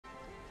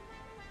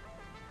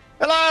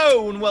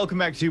Hello and welcome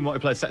back to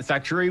Multiplayer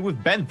Satisfactory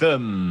with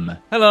Bentham.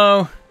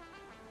 Hello.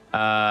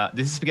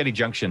 This is Spaghetti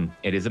Junction.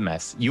 It is a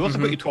mess. You also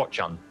put your torch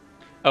on.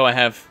 Oh, I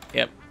have.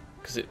 Yep.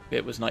 Because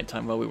it was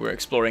nighttime while we were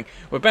exploring.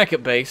 We're back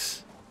at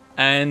base,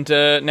 and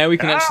now we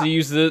can actually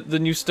use the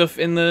new stuff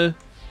in the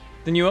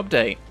new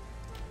update.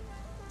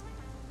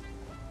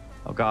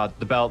 Oh god,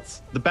 the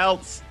belts. The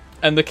belts!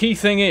 And the key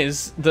thing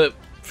is that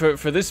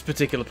for this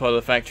particular part of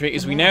the factory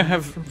is we now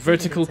have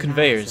vertical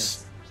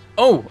conveyors.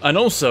 Oh, and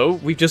also,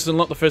 we've just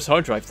unlocked the first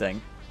hard drive thing.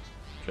 Do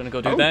you want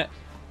to go do that?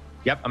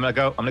 Yep, I'm gonna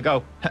go.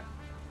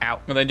 Ow.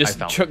 And then just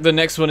chuck the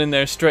next one in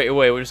there straight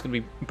away. We're just going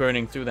to be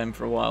burning through them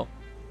for a while.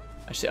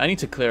 Actually, I need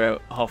to clear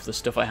out half the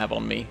stuff I have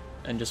on me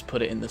and just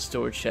put it in the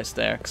storage chest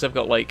there, because I've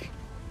got, like,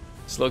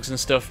 slugs and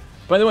stuff.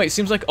 By the way, it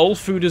seems like all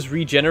food is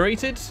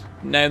regenerated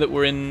now that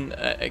we're in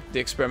the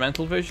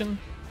experimental version.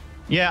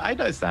 Yeah, I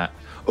noticed that.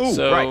 Oh,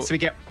 So, right, so we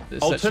get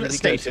alternate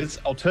stators,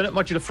 alternate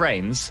modular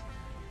frames,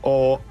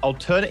 or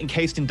alternate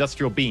encased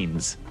industrial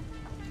beams.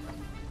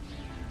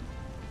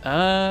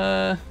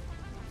 I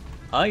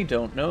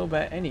don't know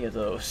about any of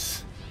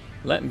those.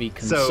 Let me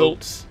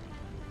consult. So,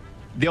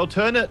 the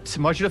alternate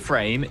modular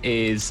frame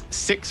is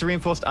 6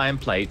 reinforced iron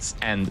plates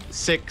and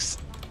 6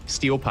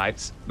 steel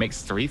pipes.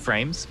 Makes 3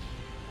 frames.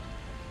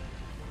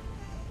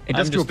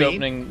 Industrial I'm just beam.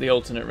 opening the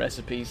alternate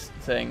recipes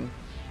thing.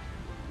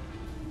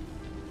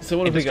 So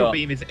what have we Industrial got?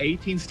 beam is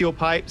 18 steel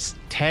pipes,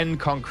 10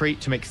 concrete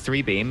to make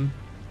 3 beam.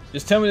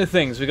 Just tell me the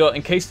things. We got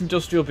encased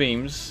industrial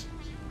beams.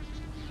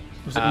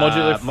 Was it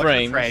modular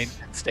frames? Modular frame,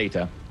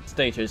 stator.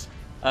 Stators.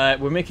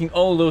 We're making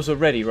all those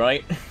already,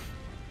 right?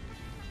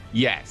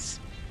 Yes.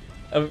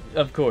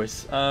 Of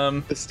course.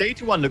 The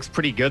stator one looks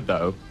pretty good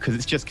though, because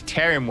it's just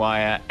Caterium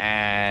wire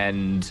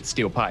and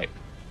steel pipe.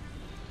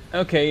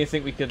 Okay, you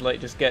think we could we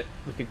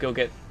could go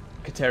get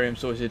Caterium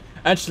sorted?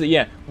 Actually,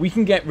 yeah, we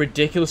can get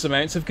ridiculous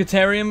amounts of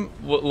Caterium.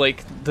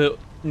 Like the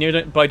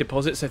nearby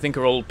deposits, I think,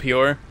 are all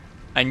pure,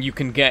 and you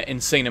can get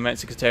insane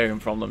amounts of Caterium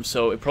from them.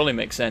 So it probably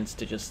makes sense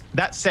to just.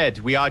 That said,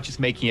 we are just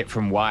making it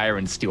from wire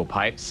and steel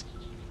pipes.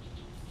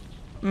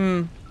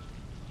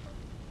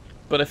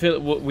 But I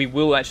feel that we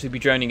will actually be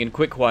drowning in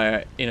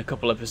quick-wire in a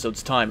couple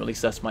episodes' time. At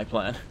least that's my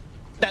plan.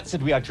 That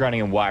said, we are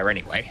drowning in wire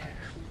anyway.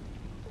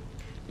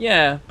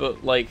 Yeah,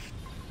 but, like,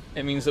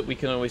 it means that we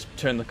can always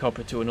turn the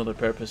copper to another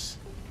purpose.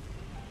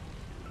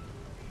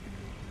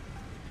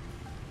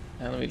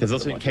 There's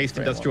also encased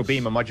industrial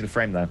beam and modular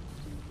frame, though.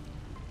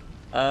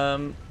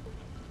 It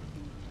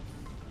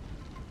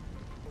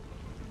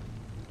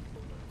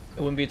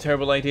wouldn't be a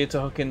terrible idea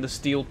to hook in the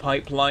steel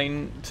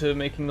pipeline to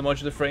making the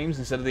modular frames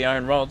instead of the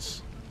iron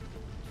rods.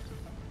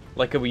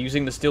 Like, are we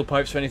using the steel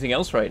pipes for anything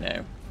else right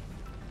now?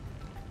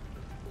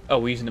 Oh,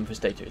 we're using them for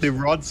stators. The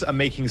rods are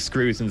making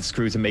screws, and the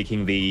screws are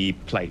making the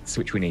plates,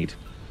 which we need.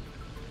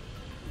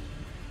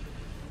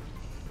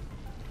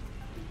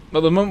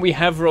 Well, the moment we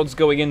have rods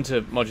going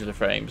into modular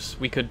frames,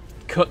 we could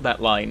cut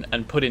that line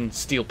and put in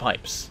steel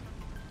pipes.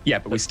 Yeah,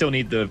 but we still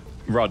need the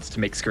rods to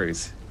make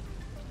screws.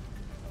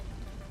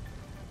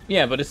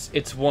 Yeah, but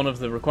it's one of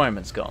the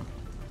requirements gone.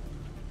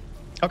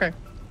 Okay.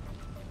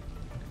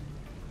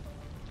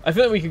 I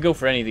feel like we could go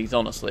for any of these,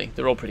 honestly.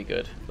 They're all pretty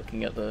good,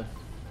 looking at the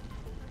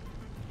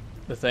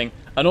thing.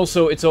 And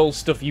also, it's all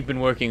stuff you've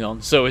been working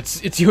on, so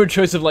it's your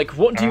choice of, like,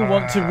 what do you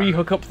want to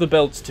rehook up the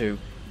belts to?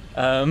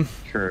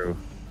 True.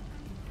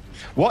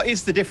 What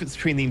is the difference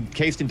between the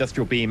encased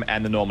industrial beam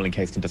and the normal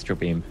encased industrial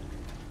beam?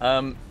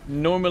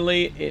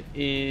 Normally, it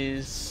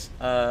is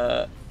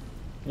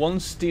 1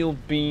 steel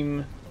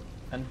beam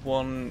and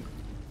 1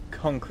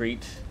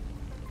 concrete,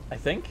 I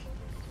think.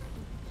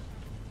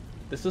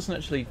 This doesn't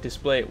actually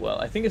display it well.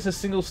 I think it's a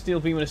single steel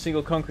beam and a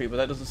single concrete, but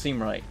that doesn't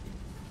seem right.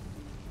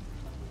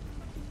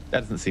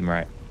 That doesn't seem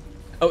right.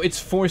 Oh, it's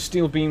 4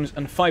 steel beams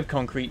and 5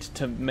 concrete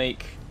to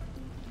make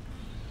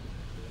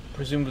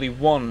presumably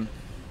 1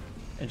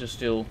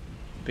 industrial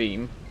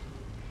beam.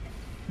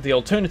 The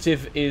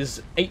alternative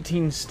is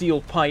 18 steel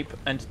pipe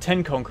and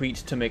 10 concrete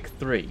to make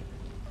 3.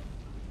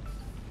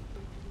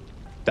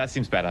 That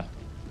seems better.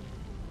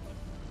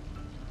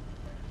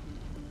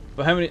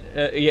 But how many?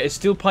 Yeah, it's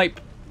steel pipe.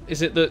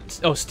 Is it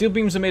that? Oh, steel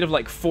beams are made of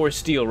like 4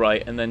 steel,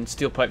 right? And then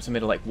steel pipes are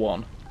made of like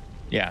 1.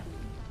 Yeah.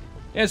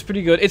 Yeah, it's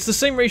pretty good. It's the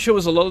same ratio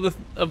as a lot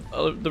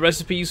of the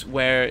recipes,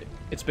 where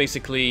it's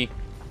basically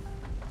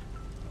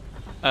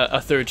a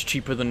third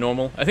cheaper than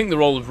normal. I think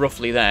they're all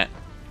roughly that,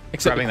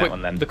 except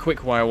the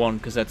quick wire one,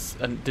 because that's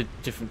a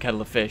different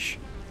kettle of fish.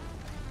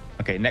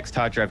 Okay, next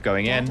hard drive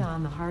going in. Data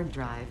on the hard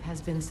drive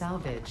has been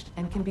salvaged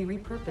and can be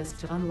repurposed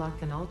to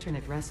unlock an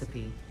alternate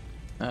recipe.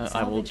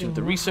 I will do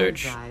the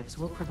research and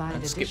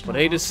skip what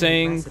Ada's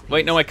saying. Recipes.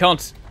 Wait, no, I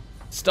can't.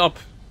 Stop.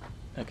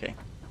 Okay.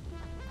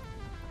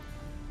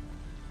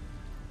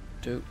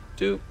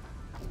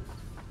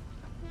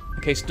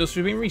 Okay, so those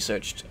are being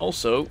researched.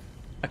 Also,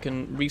 I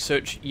can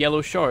research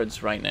yellow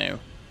shards right now.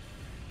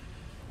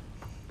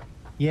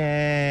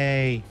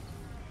 Yay!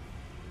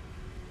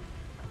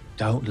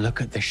 Don't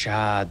look at the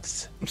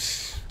shards.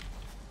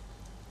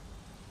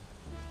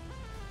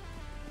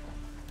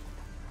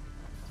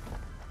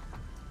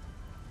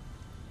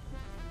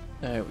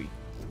 There we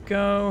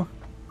Go.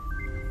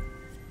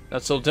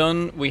 That's all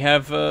done. We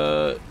have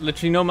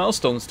literally no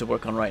milestones to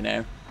work on right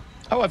now.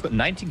 Oh, I've got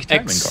 19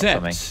 containment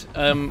Except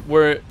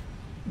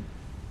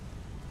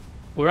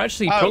we're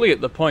actually probably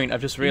at the point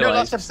I've just realized.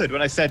 Last episode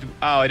when I said,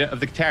 "Oh, I don't have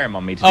the Caterium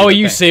on me." To oh, do are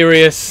you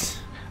serious?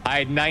 I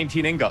had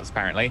 19 ingots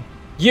apparently.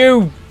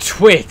 You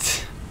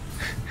twit!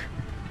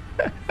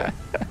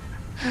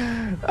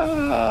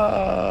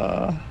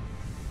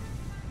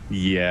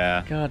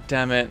 Yeah. God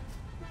damn it.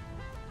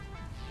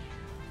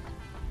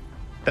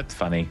 That's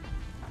funny.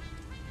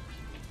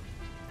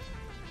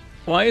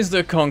 Why is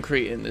there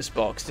concrete in this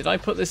box? Did I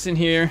put this in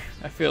here?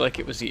 I feel like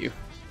it was you.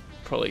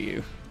 Probably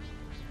you.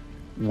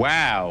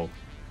 Wow.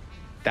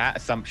 That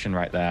assumption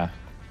right there.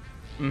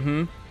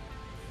 Mm-hmm.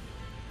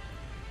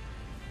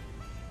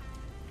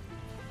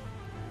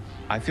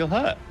 I feel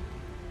hurt,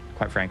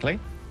 quite frankly.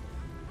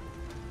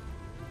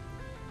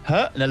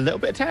 Hurt and a little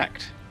bit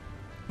attacked.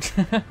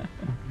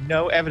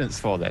 No evidence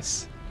for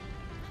this.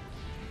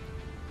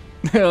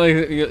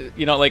 You're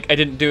not like, I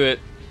didn't do it.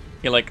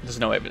 You're like, there's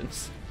no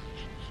evidence.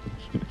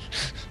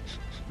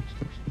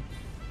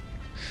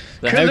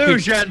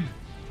 Collusion!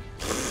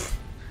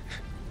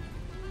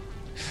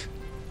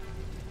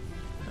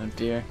 Oh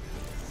dear.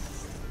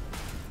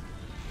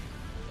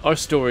 Our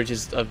storage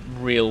is a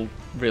real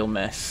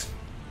mess.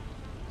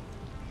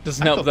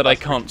 Doesn't help that I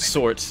can't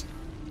sort.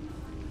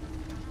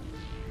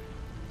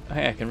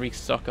 Hey, I can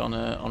restock on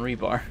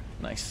rebar.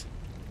 Nice.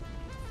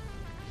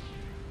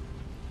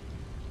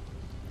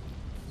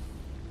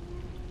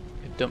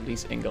 Dump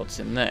these ingots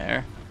in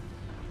there.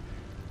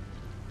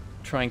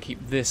 Try and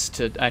keep this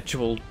to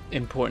actual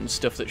important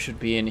stuff that should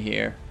be in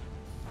here,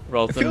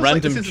 rather than random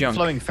like this isn't junk.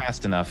 Flowing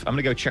fast enough. I'm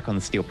gonna go check on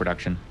the steel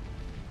production.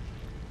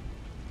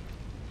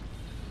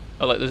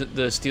 Oh, like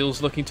the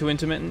steel's looking too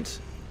intermittent.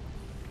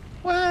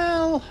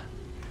 Well,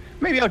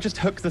 maybe I'll just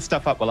hook the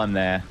stuff up while I'm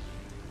there.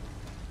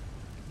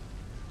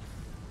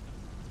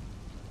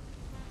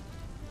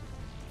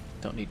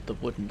 Don't need the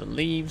wood and the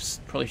leaves.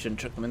 Probably shouldn't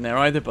chuck them in there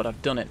either, but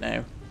I've done it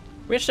now.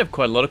 We actually have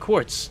quite a lot of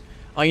quartz.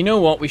 Oh, you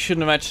know what? We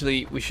shouldn't have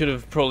actually... We should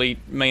have probably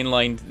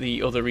mainlined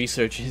the other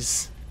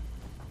researches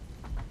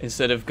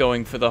instead of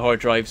going for the hard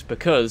drives,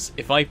 because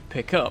if I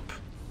pick up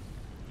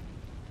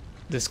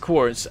this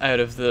quartz out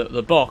of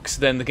the box,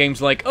 then the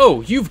game's like,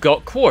 oh, you've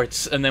got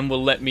quartz, and then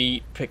will let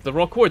me pick the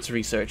raw quartz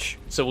research.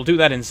 So we'll do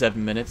that in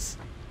 7 minutes.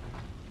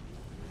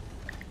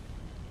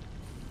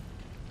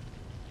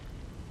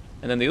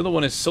 And then the other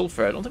one is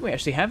sulfur. I don't think we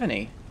actually have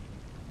any.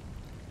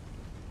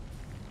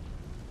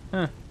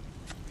 Huh.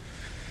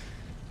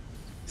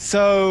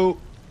 So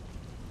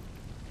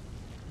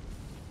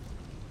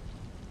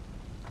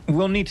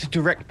we'll need to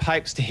direct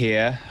pipes to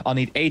here. I'll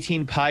need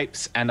 18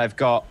 pipes, and I've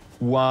got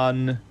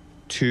 1,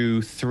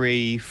 2,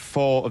 3,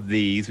 4 of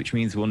these, which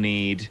means we'll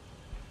need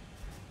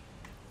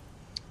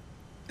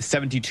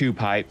 72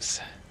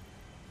 pipes.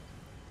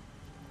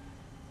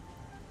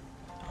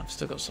 I've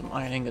still got some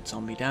iron ingots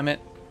on me, damn it.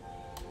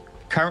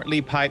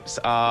 Currently, pipes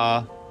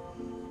are...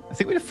 I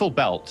think we had a full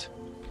belt.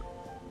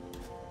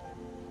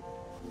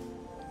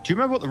 Do you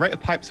remember what the rate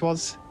of pipes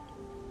was?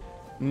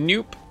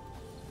 Nope.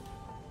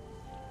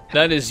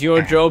 That is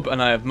your job,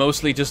 and I have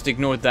mostly just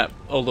ignored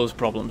all those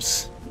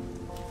problems.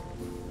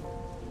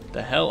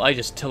 The hell? I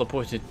just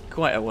teleported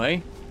quite a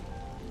way.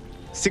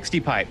 60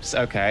 pipes,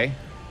 okay.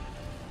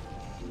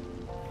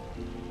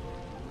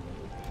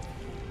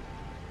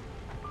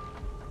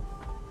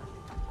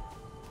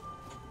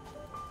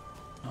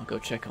 I'll go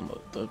check on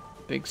the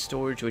big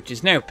storage, which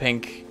is now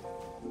pink.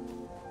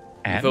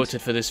 And? You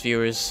voted for this,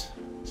 viewers.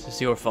 This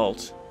is your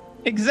fault.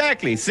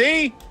 Exactly,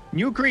 see?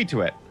 You agreed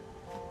to it.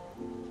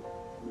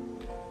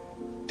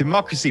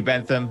 Democracy,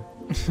 Bentham.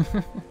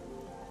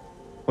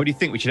 What do you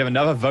think? We should have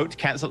another vote to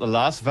cancel the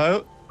last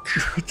vote?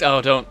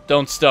 Oh,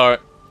 don't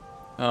start.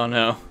 Oh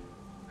no.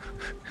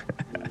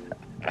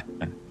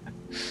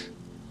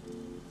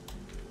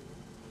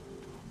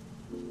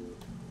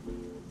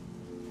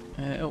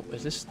 Oh,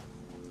 is this...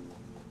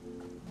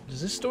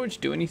 Does this storage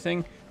do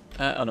anything?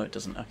 Oh no, it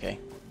doesn't. Okay.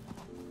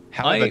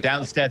 However,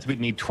 downstairs we'd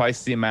need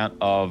twice the amount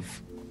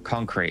of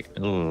concrete.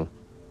 Ugh.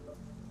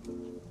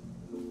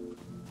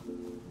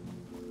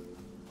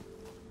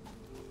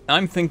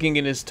 I'm thinking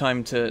it is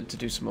time to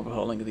do some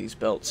overhauling of these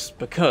belts,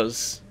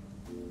 because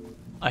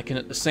I can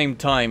at the same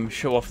time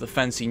show off the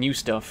fancy new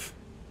stuff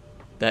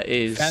that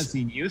is...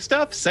 Fancy new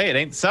stuff? Say it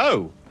ain't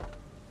so.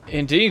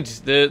 Indeed,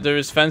 there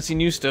is fancy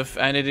new stuff,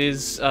 and it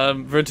is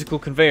vertical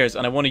conveyors,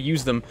 and I want to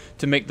use them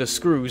to make the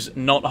screws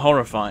not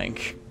horrifying.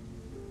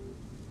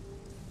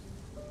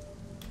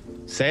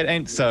 Say it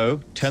ain't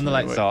so. Turn the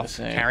lights off.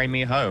 Carry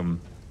me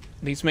home.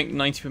 These make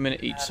 90 per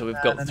minute each, so we've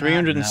got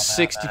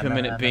 360 per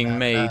minute being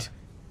made,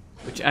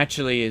 which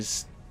actually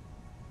is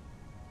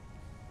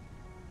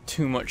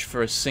too much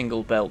for a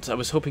single belt. I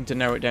was hoping to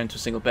narrow it down to a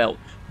single belt,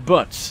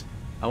 but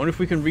I wonder if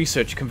we can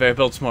research conveyor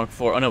belts Mark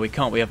IV. Oh no, we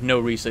can't. We have no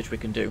research we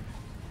can do.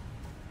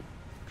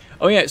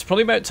 Oh yeah, it's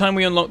probably about time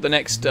we unlock the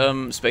next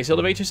space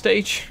elevator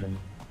stage.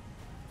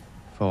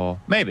 4.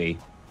 Maybe.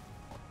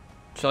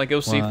 Shall I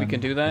go see if we can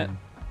do that? 2,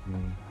 3,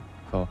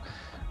 4.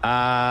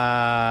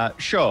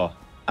 Sure.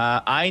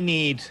 I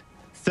need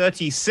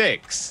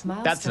 36. That's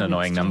an Milestone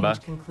annoying number.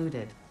 exchange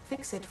concluded.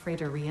 Fix-it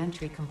freighter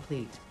re-entry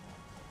complete.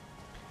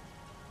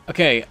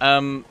 Okay,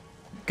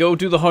 go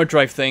do the hard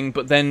drive thing,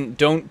 but then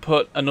don't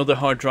put another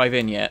hard drive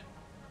in yet.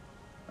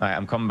 Alright,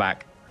 I'm coming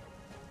back.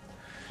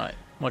 Alright,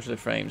 modular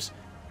frames.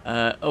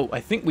 Oh, I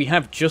think we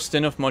have just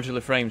enough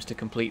modular frames to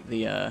complete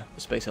the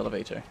space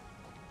elevator.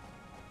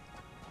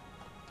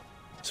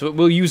 So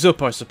we'll use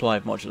up our supply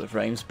of modular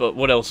frames, but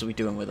what else are we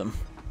doing with them?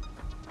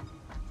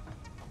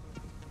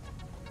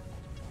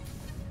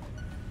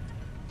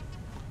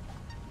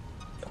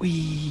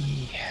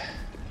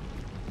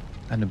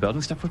 And the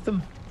building stuff with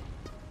them?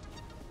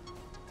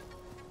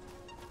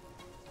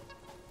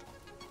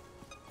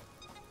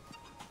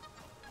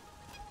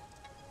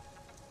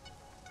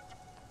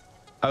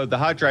 Oh, the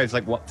hard drive's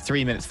like, what,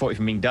 3 minutes 40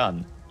 from being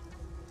done?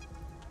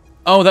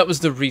 Oh, that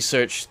was the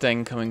research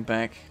thing coming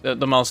back. The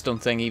milestone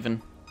thing,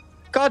 even.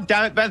 God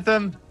damn it,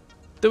 Bentham!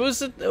 There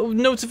was a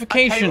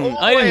notification. I came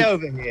all the way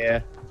over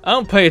here. I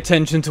don't pay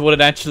attention to what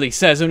it actually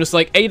says. I'm just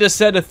like, Ada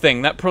said a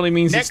thing. That probably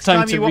means Next it's time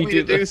time to you want me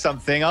to redo do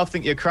something, I'll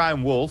think you're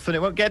crying wolf and it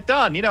won't get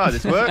done. You know how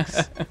this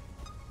works.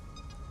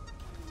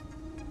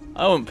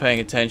 I wasn't paying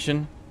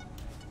attention.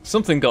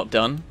 Something got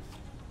done.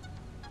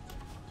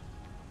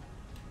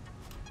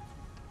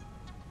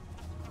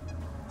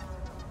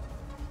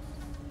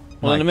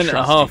 Well, in a minute and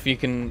a half, you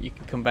can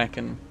come back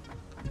and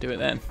do it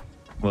then.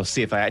 We'll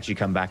see if I actually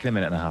come back in a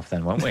minute and a half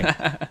then, won't we?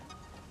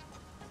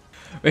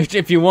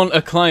 If you want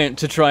a client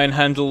to try and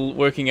handle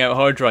working out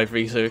hard drive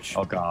research.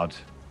 Oh, God.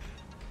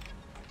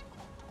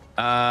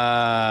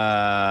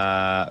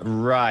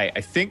 Right.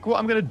 I think what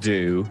I'm going to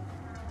do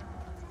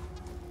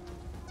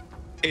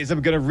is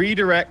I'm going to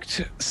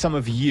redirect some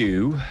of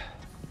you.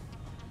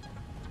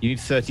 You need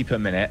 30 per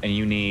minute, and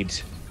you need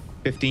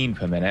 15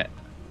 per minute.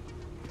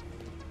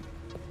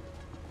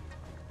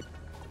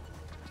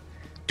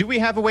 Do we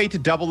have a way to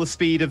double the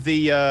speed of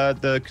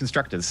the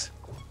constructors?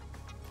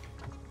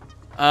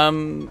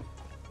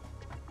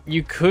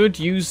 You could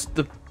use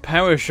the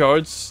power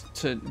shards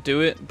to do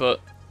it, but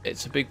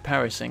it's a big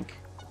power sink.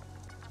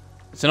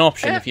 It's an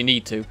option if you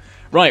need to.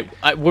 Right,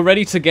 we're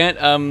ready to get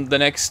the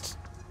next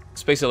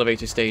space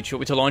elevator stage. You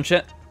want me to launch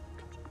it?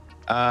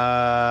 No,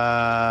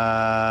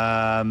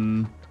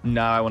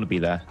 I want to be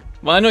there.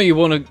 Well, I know you're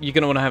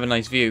gonna want to have a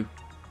nice view.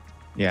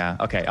 Yeah,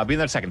 okay, I'll be in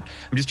there in a second.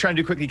 I'm just trying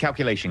to do quickly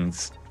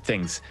calculations,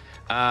 things.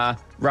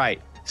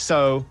 Right,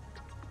 so...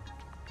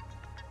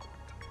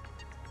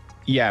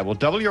 Yeah, we'll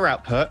double your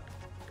output,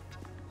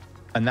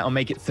 and that'll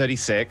make it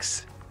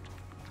 36.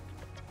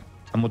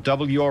 And we'll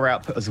double your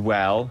output as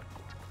well.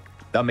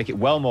 That'll make it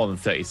well more than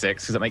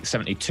 36, because that makes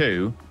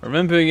 72.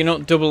 Remember, you're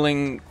not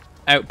doubling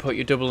output,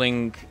 you're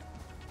doubling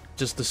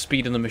just the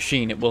speed of the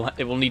machine. It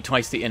will need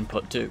twice the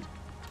input too.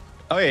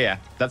 Oh, yeah.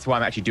 That's why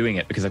I'm actually doing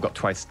it, because I've got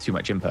twice too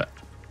much input.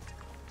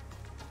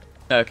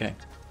 Okay.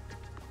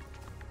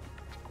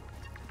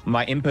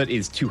 My input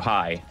is too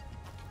high.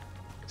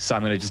 So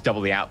I'm going to just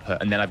double the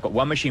output. And then I've got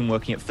one machine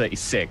working at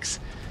 36.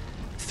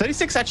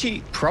 36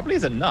 actually probably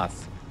is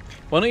enough.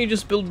 Why don't you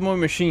just build more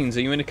machines?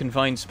 Are you in a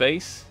confined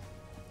space?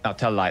 I'll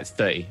tell a lie, it's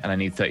 30, and I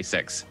need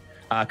 36.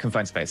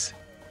 Confined space.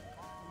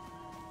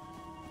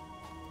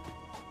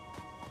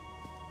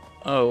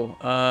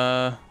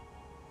 Oh,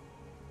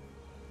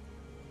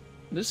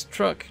 this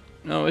truck...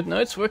 No,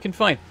 it's working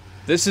fine.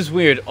 This is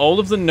weird. All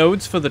of the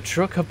nodes for the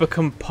truck have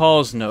become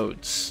pause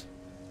nodes.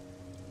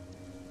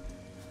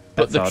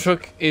 But That's the odd.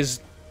 truck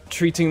is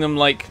treating them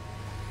like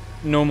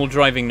normal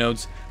driving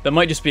nodes. That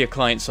might just be a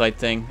client-side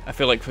thing. I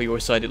feel like for your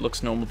side it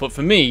looks normal, but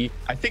for me...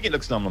 I think it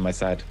looks normal on my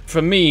side.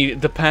 For me,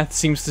 the path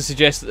seems to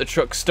suggest that the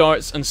truck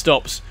starts and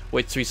stops,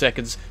 waits 3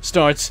 seconds,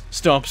 starts,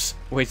 stops,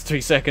 waits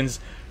 3 seconds,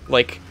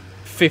 like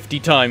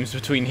 50 times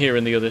between here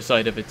and the other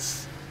side of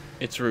its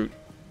route.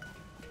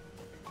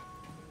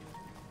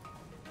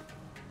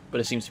 But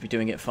it seems to be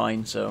doing it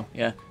fine, so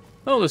yeah.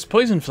 Oh, there's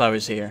poison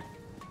flowers here.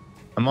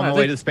 I'm on my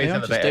way to the space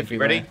elevator.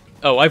 Ready?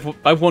 Oh,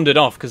 I've wandered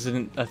off because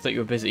I thought you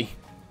were busy.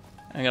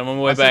 Hang on, I'm on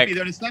my way back. I'll be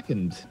there in a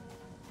second.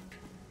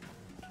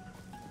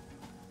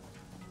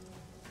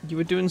 You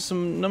were doing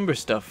some number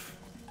stuff.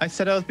 I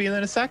said I was being there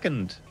in a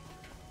second.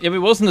 Yeah, but it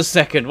wasn't a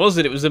second, was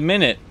it? It was a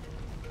minute.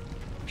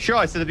 Sure,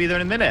 I said I'd be there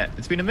in a minute.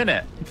 It's been a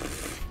minute.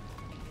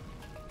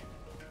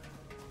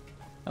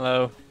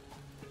 Hello. Do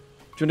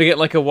you want to get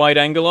like a wide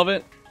angle of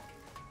it?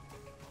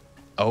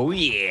 Oh,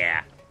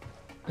 yeah.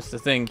 That's the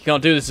thing. You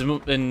can't do this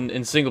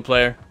in single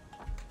player.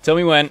 Tell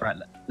me when. Right,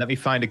 let me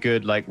find a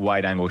good, like,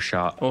 wide-angle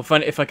shot. We'll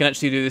find if I can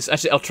actually do this.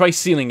 Actually, I'll try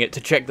sealing it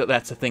to check that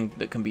that's a thing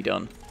that can be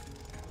done.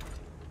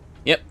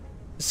 Yep.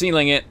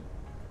 Sealing it.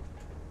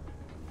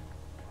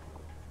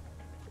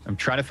 I'm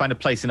trying to find a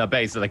place in our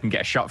base that I can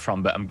get a shot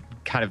from, but I'm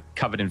kind of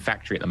covered in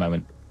factory at the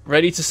moment.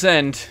 Ready to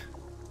send.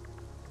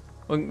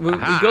 We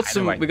got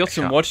some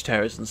shot.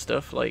 watchtowers and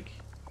stuff, like...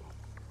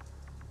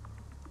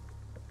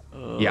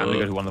 Yeah, I'm gonna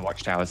go to one of the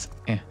watchtowers.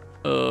 Yeah.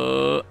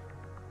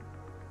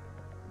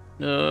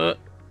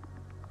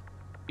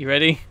 You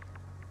ready?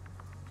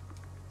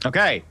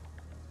 Okay.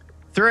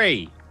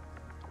 3,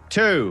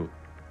 2,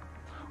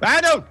 Ah,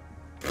 no!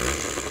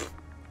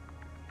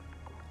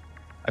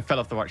 I fell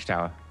off the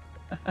watchtower.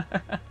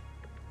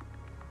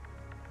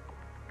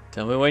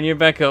 Tell me when you're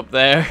back up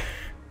there.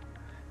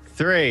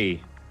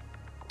 3,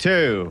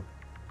 2,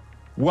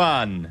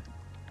 1,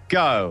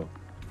 go.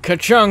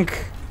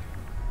 Ka-chunk!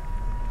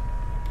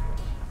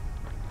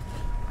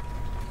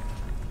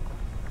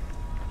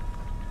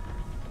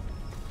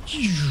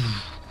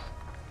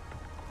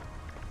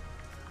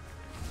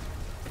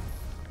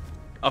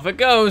 Off it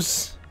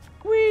goes!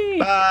 Whee!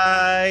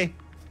 Bye!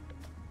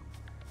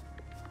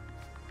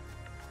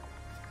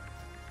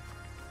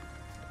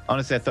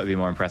 Honestly, I thought it'd be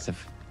more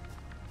impressive.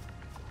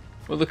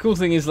 Well, the cool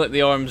thing is, like,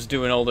 the arms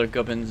doing all their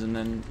gubbins, and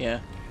then, yeah.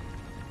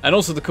 And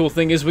also the cool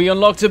thing is we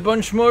unlocked a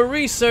bunch more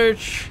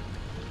research!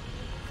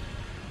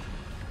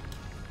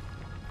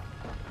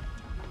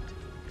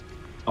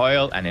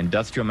 Oil and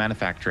industrial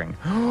manufacturing.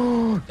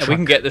 And we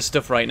can get this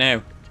stuff right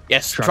now.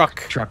 Yes,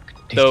 truck. Tasty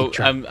Though,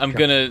 truck, I'm truck.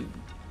 gonna...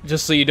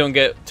 Just so you don't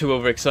get too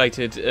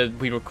overexcited,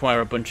 we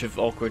require a bunch of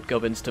awkward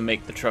gubbins to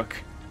make the truck.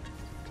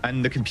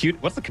 And the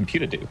compute. What's the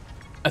computer do?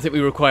 I think we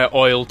require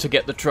oil to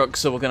get the truck,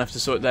 so we're gonna have to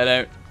sort that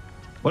out.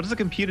 What does the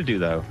computer do,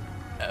 though?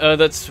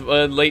 That's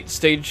a late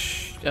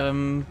stage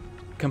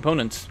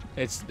component.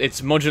 It's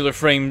modular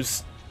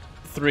frames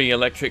 3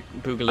 electric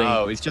boogaloo.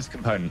 Oh, it's just a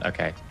component.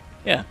 Okay.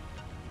 Yeah.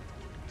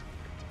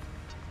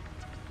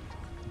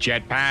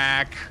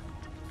 Jetpack.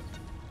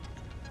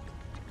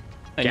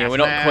 And yeah, Gas we're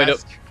not quite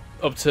mask.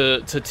 up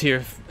to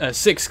tier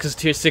 6, because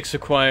tier 6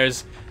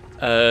 requires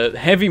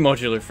heavy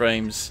modular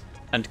frames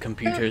and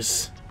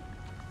computers.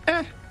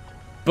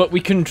 But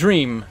we can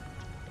dream.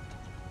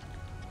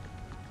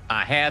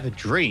 I have a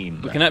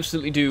dream. We can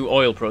absolutely do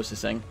oil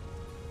processing.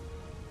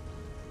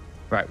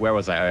 Right, where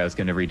was I? I was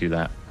going to redo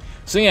that.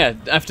 So yeah,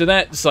 after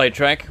that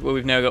sidetrack, where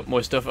we've now got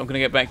more stuff, I'm going to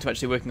get back to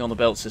actually working on the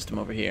belt system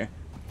over here.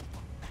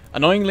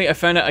 Annoyingly, I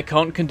found out I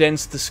can't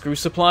condense the screw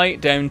supply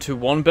down to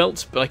 1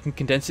 belt, but I can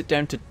condense it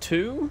down to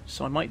 2,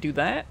 so I might do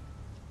that.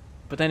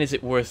 But then is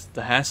it worth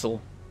the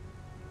hassle?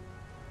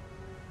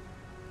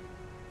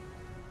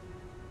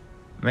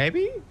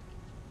 Maybe?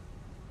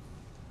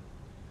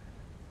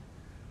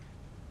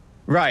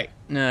 Right.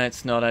 No,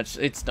 it's not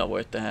actually, it's not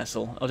worth the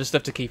hassle. I'll just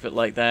have to keep it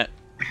like that.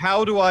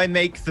 How do I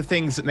make the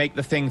things that make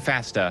the thing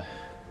faster?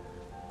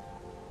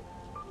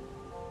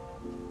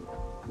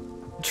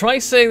 Try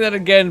saying that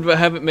again, but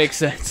have it make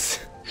sense.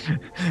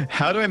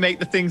 How do I make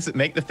the things that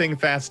make the thing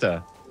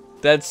faster?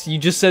 That's, you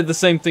just said the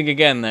same thing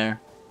again there.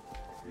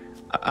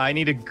 I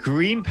need a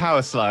green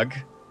power slug.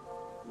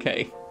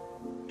 Okay.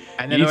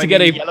 And then You need I to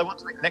get need a- yellow one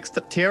to make the next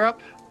tier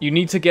up, You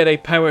need to get a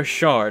power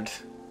shard.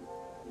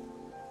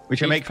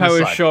 which I Each make from a power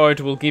slug. shard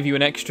will give you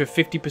an extra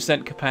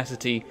 50%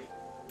 capacity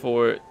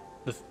for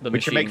the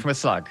Which I machine. make from a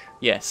slug.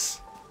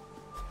 Yes.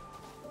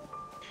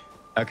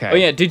 Okay. Oh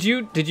yeah, did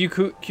you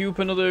queue up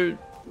another...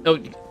 Oh,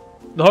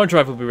 the hard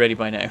drive will be ready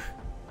by now.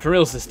 For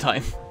reals this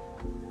time.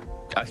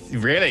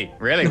 Really?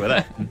 Really? With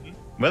it?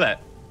 With it?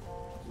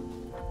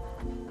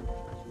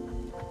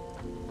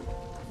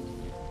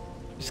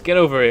 Just get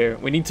over here.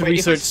 We need to Wait,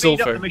 research if I speed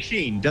sulfur. up the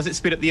machine, does it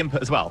speed up the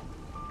input as well?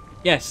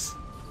 Yes.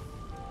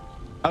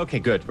 Okay,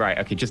 good. Right.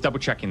 Okay, just double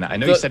checking that. I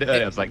know you said it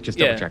earlier. I was like, just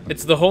double checking.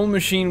 It's the whole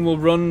machine will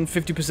run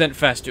 50%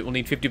 faster. It will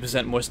need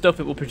 50% more stuff.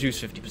 It will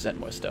produce 50%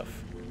 more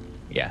stuff.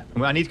 Yeah.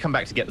 Well, I need to come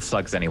back to get the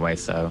slugs anyway,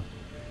 so.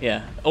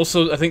 Yeah.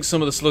 Also, I think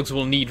some of the slugs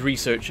will need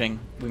researching.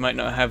 We might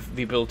not have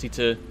the ability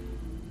to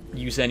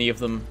use any of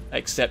them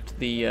except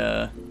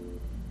the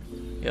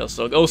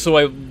slug. Also,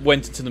 I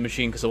went into the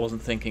machine because I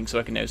wasn't thinking, so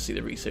I can now see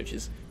the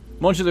researches.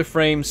 Modular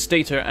frame,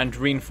 stator, and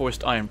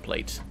reinforced iron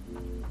plate.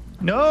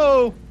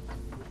 No!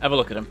 Have a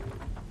look at them.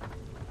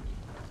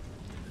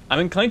 I'm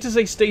inclined to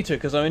say stator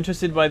because I'm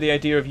interested by the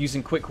idea of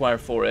using quickwire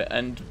for it,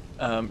 and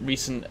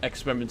recent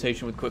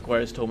experimentation with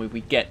quickwire has told me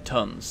we get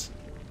tons.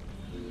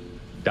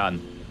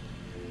 Done.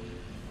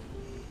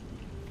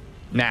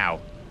 Now.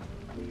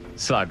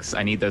 Slugs.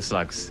 I need those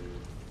slugs.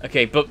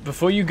 Okay, but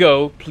before you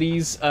go,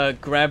 please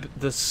grab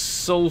the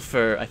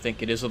sulfur, I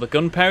think it is, or the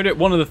gunpowder,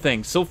 one of the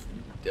things.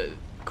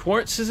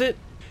 Quartz, is it?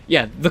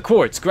 Yeah, the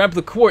quartz. Grab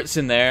the quartz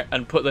in there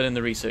and put that in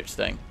the research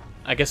thing.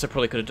 I guess I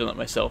probably could have done it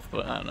myself,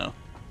 but I don't know.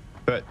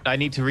 But I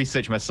need to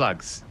research my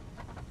slugs.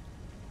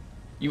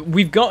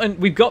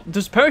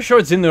 There's power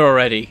shards in there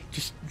already.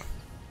 Just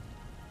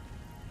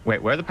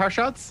Wait, where are the power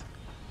shards?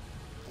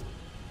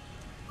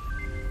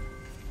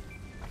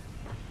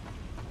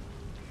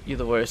 You're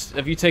the worst.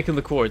 Have you taken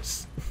the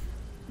quartz?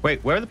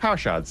 Wait, where are the power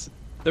shards?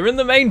 They're in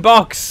the main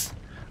box.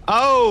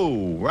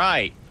 Oh,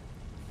 right.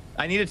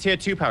 I need a tier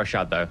 2 power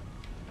shard, though.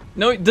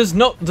 No, there's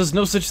no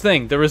such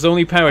thing. There is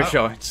only power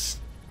shards.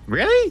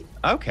 Really?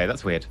 Okay,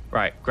 that's weird.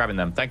 Right, grabbing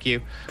them. Thank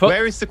you. Put-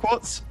 Where is the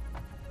quartz?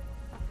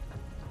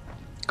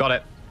 Got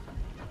it.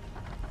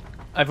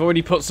 I've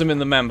already put some in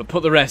the man, but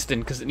put the rest in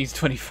because it needs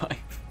 25.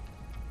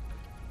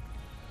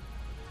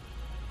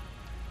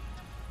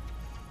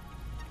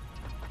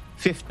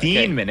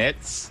 Okay.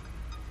 minutes.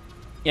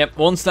 Yep,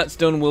 once that's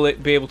done, we'll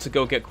be able to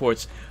go get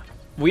quartz.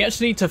 We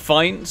actually need to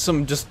find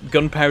some just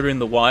gunpowder in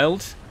the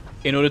wild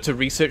in order to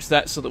research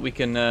that so that we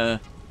can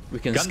we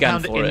can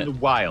scan Gunpowder for in it. the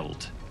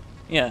wild.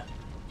 Yeah.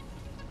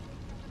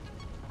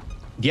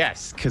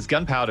 Yes, because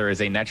gunpowder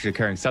is a naturally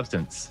occurring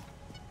substance.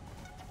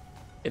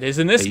 It is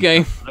in this That you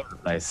game. find all over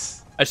the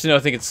place. Actually, no, I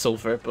think it's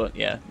sulfur, but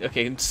yeah.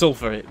 Okay,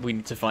 sulfur we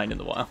need to find in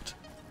the wild.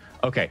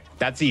 Okay,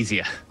 that's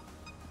easier.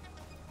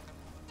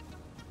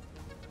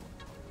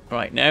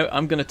 Right, now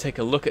I'm going to take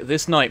a look at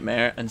this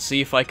nightmare and see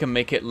if I can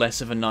make it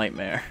less of a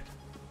nightmare.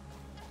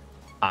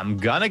 I'm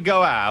gonna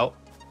go out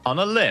on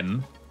a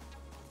limb.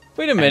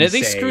 Wait a minute, And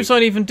these say- screws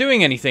aren't even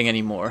doing anything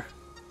anymore.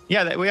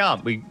 Yeah, we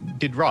aren't. We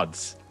did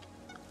rods.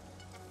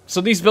 So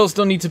these belts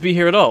don't need to be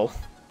here at all.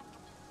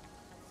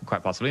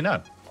 Quite possibly,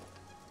 no.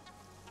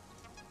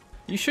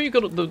 You sure you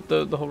got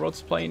the whole rod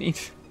supply you need?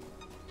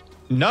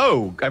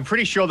 No, I'm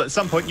pretty sure that at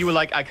some point you were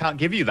like, I can't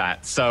give you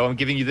that, so I'm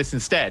giving you this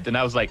instead. And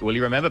I was like, will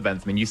you remember,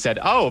 Bentham? And you said,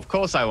 oh, of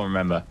course I will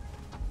remember.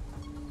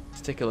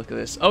 Let's take a look at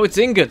this. Oh, it's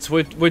ingots.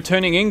 We're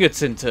turning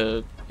ingots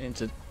into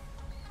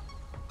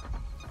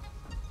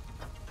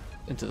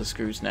the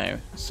screws now.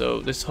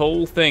 So this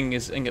whole thing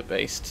is ingot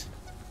based.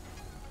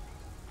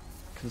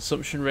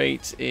 Consumption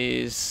rate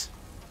is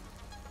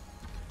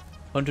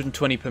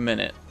 120 per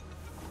minute,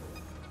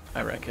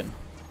 I reckon.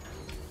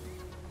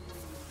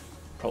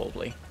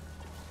 Probably.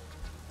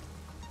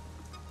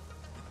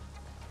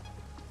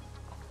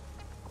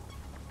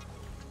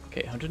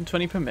 Okay,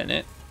 120 per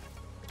minute.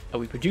 Are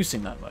we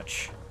producing that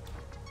much?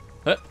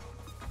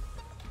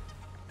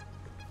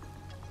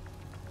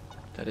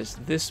 That is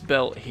this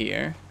belt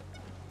here.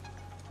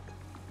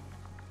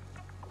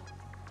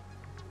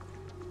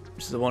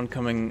 This is the one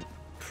coming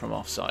from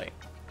off-site.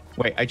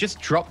 Wait, I just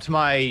dropped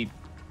my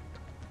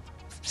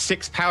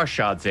 6 power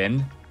shards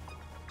in,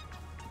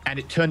 and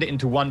it turned it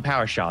into 1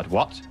 power shard.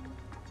 What?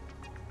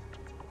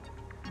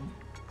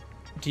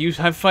 Do you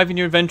have 5 in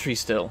your inventory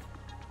still?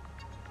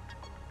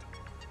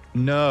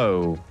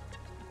 No.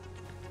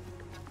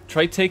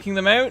 Try taking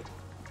them out?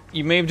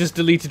 You may have just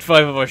deleted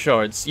 5 of our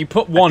shards. You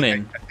put 1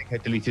 in. I think I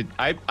deleted.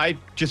 I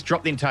just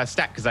dropped the entire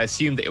stack because I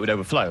assumed that it would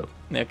overflow.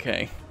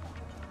 Okay.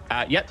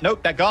 Yep,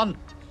 nope, they're gone.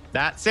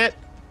 That's it.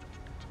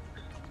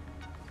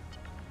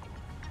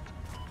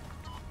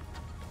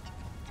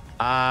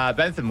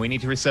 Bentham, we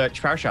need to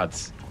research power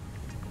shards.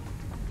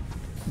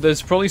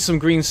 There's probably some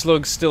green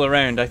slugs still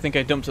around. I think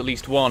I dumped at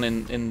least 1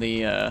 in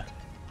the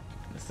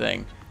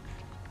thing.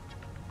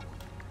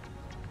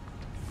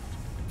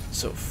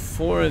 So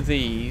 4 of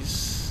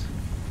these.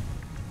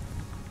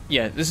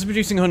 Yeah, this is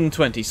producing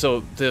 120.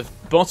 So the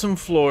bottom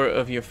floor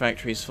of your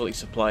factory is fully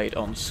supplied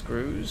on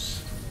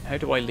screws. How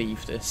do I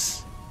leave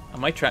this?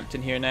 Am I trapped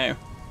in here now?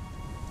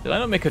 Did I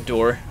not make a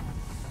door?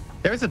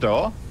 There is a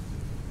door.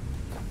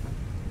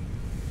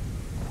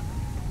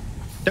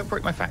 Don't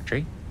break my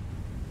factory.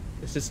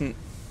 This isn't.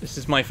 This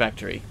is my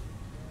factory.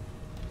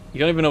 You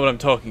don't even know what I'm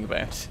talking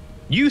about.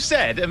 You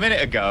said a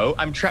minute ago,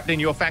 I'm trapped in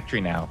your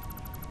factory now.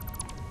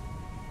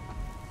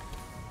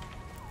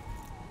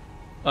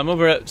 I'm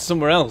over at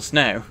somewhere else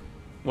now,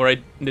 where I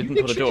didn't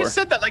put a You door. just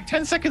said that like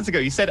 10 seconds ago.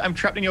 You said, I'm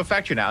trapped in your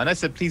factory now. And I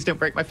said, please don't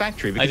break my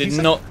factory. I because you did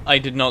said- not. I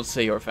did not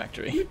say your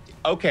factory.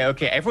 Okay,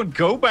 okay. Everyone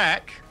go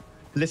back,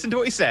 listen to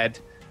what he said,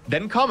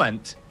 then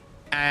comment,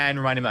 and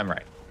remind him I'm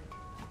right.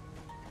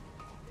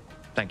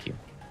 Thank you.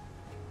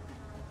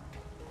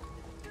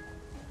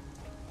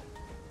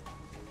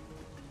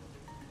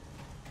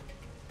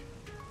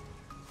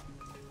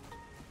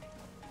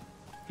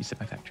 You said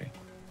my factory.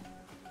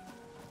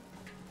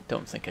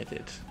 Don't think I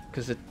did,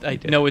 because I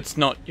know it's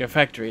not your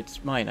factory.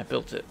 It's mine. I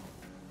built it.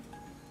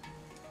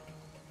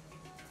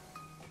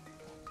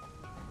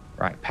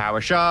 Right, power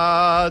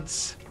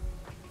shards.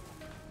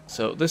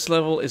 So this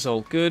level is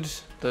all good.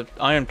 The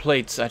iron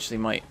plates actually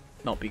might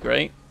not be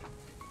great.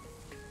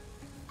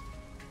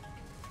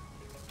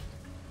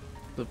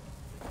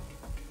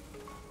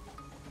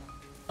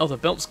 Oh, the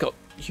belt's got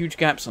huge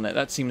gaps on it.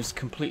 That seems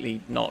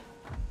completely not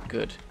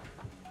good.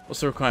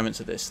 What's the requirements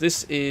of this?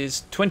 This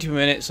is 20 per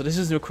minute, so this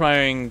is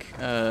requiring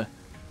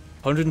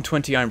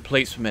 120 iron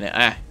plates per minute.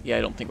 Ah, yeah,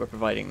 I don't think we're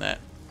providing that.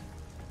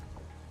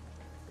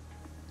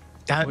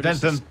 Damn it, What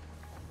is Bentham.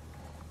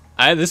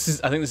 I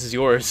think this is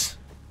yours.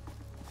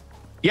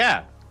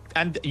 Yeah,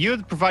 and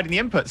you're providing the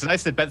inputs, and I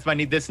said, Bentham, I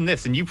need this and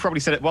this, and you probably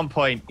said at one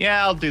point,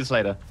 yeah, I'll do this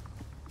later.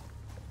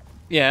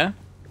 Yeah.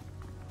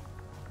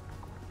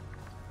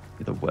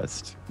 You're the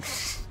worst.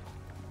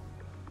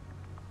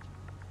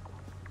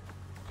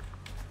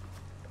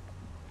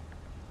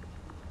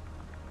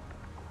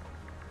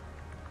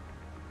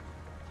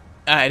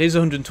 It is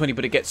 120,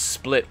 but it gets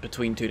split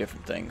between 2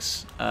 different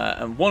things.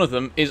 And one of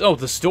them is, oh,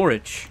 the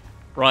storage.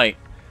 Right.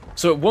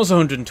 So it was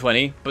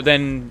 120, but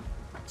then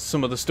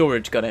some of the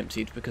storage got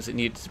emptied because it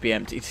needed to be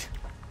emptied.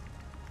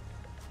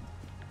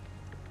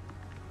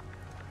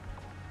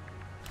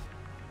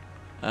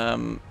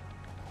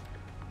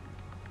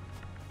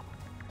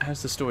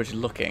 How's the storage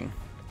looking?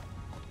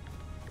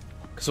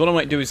 Because what I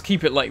might do is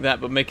keep it like that,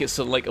 but make it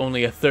so like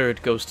only a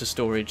third goes to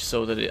storage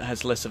so that it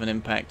has less of an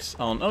impact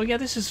on... Oh yeah,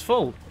 this is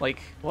full.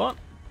 Like, what?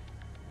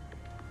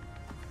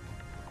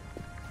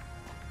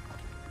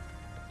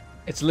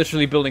 It's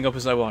literally building up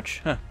as I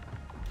watch. Huh.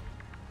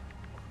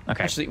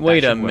 Okay. Actually, that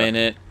wait a should work.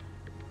 minute.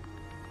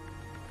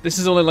 This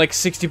is only like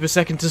 60 per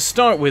second to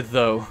start with,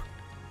 though.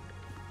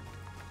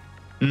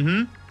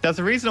 Mm-hmm. That's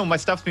the reason all my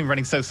stuff's been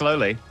running so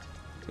slowly.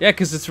 Yeah,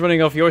 because it's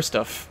running off your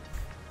stuff.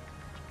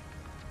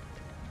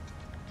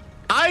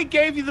 I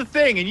gave you the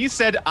thing, and you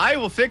said, I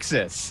will fix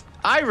this.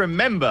 I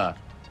remember.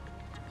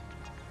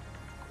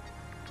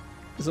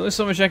 There's only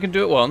so much I can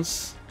do at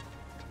once.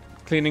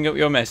 Cleaning up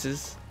your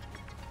messes.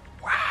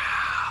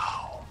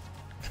 Wow.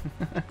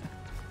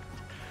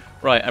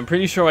 Right, I'm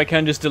pretty sure I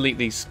can just delete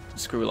these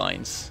screw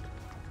lines.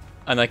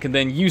 And I can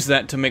then use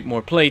that to make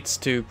more plates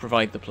to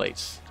provide the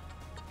plates.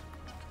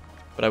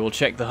 But I will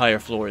check the higher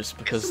floors Is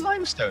because the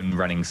limestone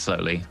running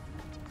slowly?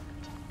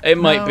 it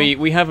might No. be.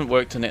 We haven't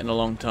worked on it in a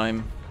long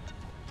time.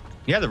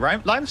 Yeah, the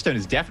limestone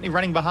is definitely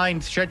running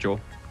behind schedule.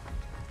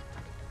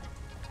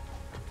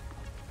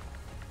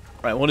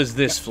 Right, what is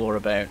this floor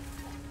about?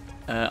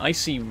 I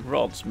see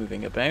rods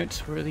moving about.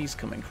 Where are these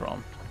coming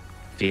from?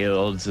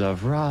 Fields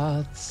of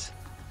rods,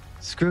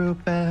 screw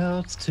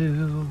belts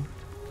too.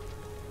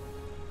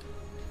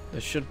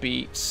 There should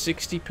be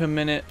 60 per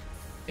minute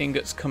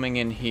ingots coming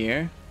in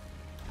here.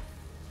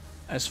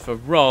 As for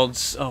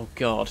rods, oh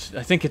god,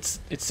 I think it's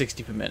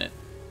 60 per minute.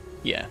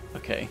 Yeah,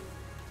 okay.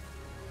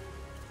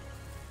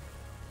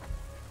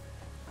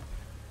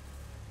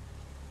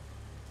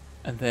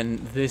 And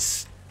then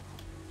this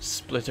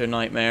splitter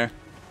nightmare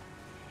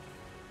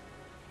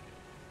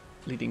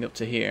leading up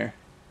to here.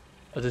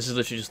 Oh, this is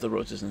literally just the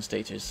rotors and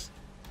stators.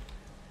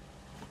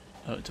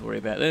 I don't have to worry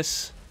about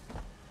this.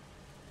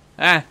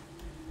 Ah!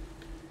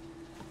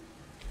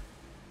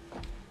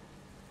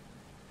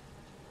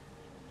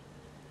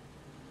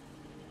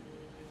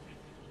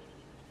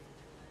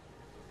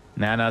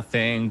 And I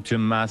think to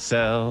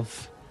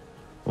myself,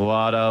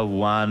 what a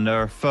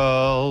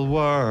wonderful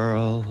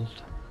world.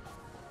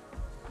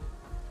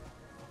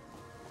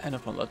 And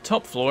up on the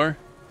top floor.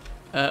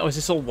 Oh, is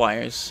this all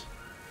wires?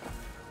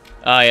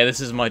 Ah, yeah,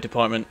 this is my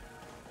department.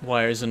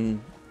 Wires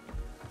and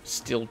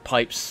steel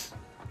pipes.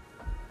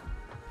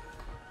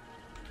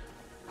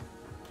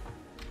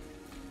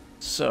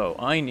 So,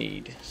 I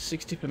need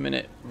 60 per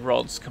minute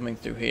rods coming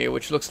through here,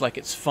 which looks like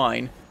it's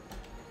fine.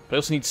 But I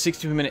also need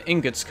 60 per minute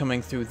ingots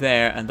coming through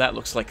there, and that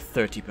looks like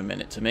 30 per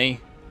minute to me.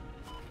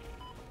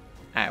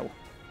 Ow.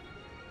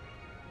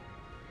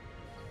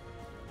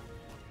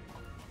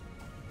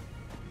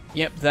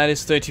 Yep, that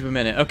is 30 per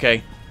minute.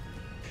 Okay.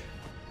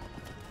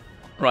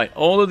 Right,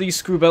 all of these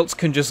screw belts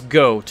can just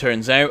go,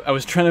 turns out. I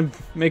was trying to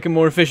make them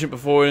more efficient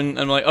before, and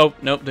I'm like, oh,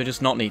 nope, they're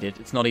just not needed.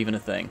 It's not even a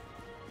thing.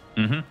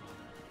 Mm-hmm.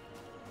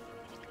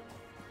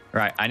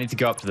 Right, I need to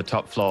go up to the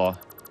top floor.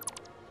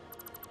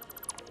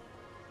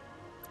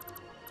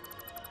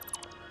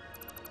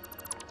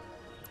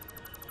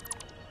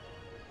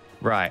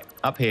 Right,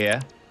 up here.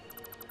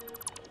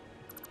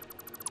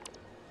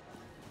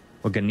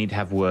 We're gonna need to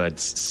have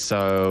words,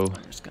 so...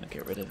 I'm just gonna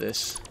get rid of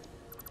this.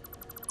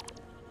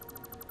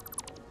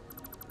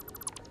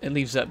 It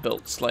leaves that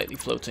belt slightly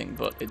floating,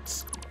 but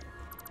it's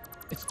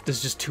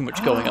there's just too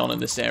much going on in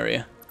this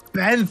area.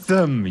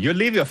 Bentham! You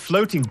leave your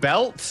floating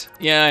belt?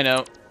 Yeah, I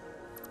know.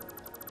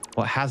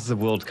 What has the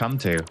world come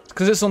to?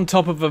 Because it's on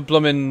top of a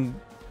bloomin'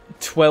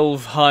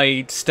 12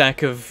 high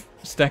stack of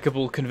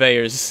stackable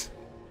conveyors.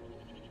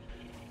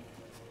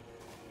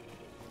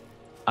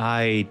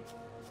 I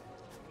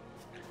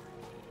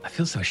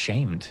feel so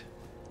ashamed.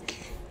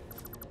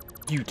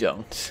 You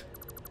don't.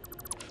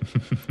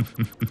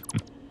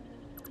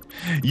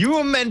 You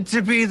were meant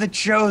to be the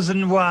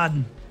chosen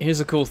one. Here's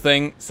a cool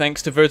thing.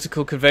 Thanks to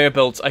vertical conveyor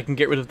belts, I can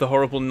get rid of the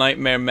horrible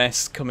nightmare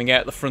mess coming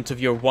out the front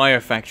of your wire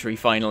factory,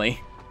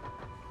 finally.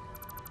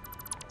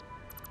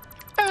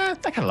 I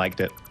kind of liked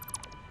it.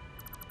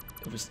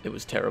 It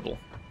was terrible.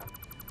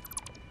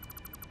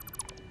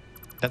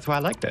 That's why I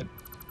liked it.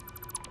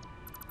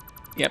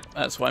 Yep,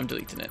 that's why I'm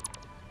deleting it.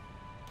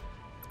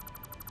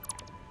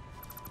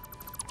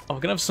 Oh, we're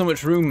gonna have so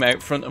much room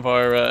out front of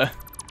our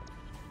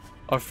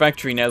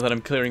factory now that I'm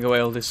clearing away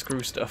all this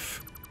screw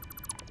stuff.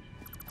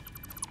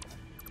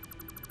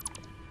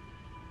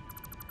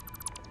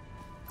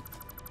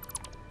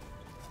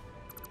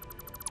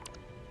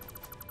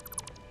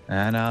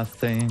 And I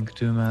think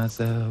to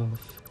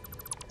myself...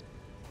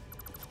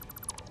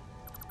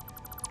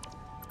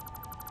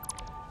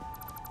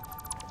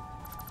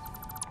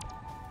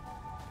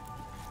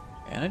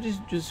 And I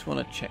just want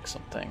to check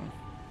something.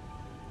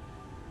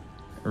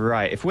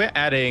 Right, if we're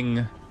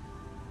adding...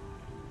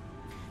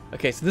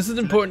 Okay, so this is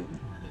an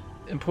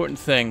important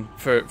thing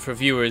for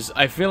viewers.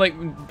 I feel like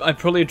I've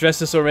probably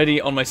addressed this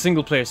already on my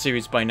single player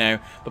series by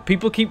now, but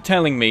people keep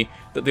telling me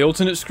that the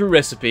alternate screw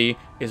recipe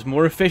is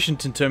more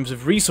efficient in terms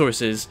of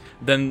resources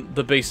than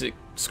the basic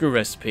screw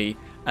recipe,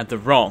 and they're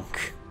wrong.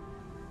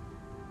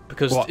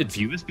 Because What, it's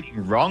viewers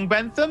being wrong,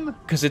 Bentham?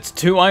 because it's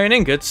 2 iron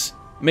ingots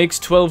makes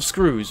 12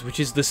 screws, which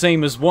is the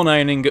same as 1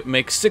 iron ingot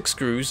makes 6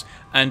 screws,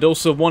 and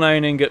also 1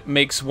 iron ingot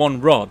makes 1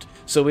 rod.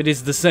 So it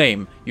is the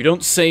same. You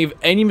don't save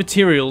any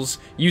materials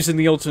using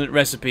the alternate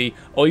recipe,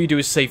 all you do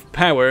is save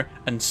power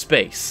and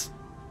space.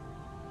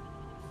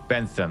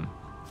 Bentham.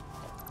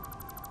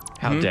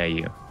 How dare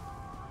you?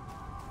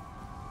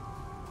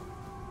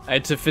 I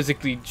had to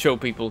physically show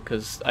people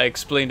because I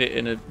explained it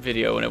in a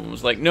video and everyone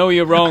was like, no,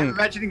 you're wrong. I'm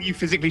imagining you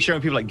physically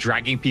showing people, like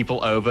dragging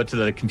people over to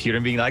the computer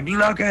and being like,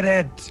 look at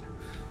it.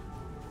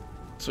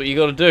 That's what you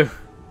gotta do.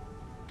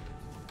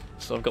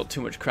 So I've got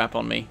too much crap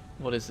on me.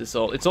 What is this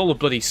all? It's all the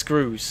bloody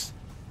screws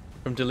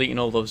from deleting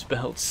all those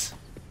belts.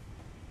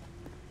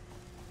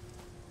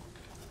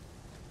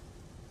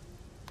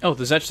 Oh,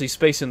 there's actually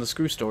space in the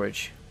screw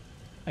storage.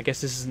 I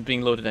guess this isn't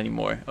being loaded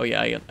anymore. Oh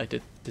yeah, I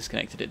did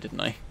disconnected it, didn't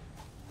I?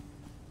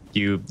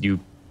 You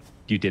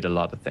did a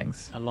lot of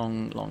things. A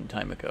long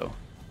time ago.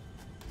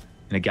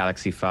 In a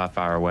galaxy far,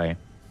 far away.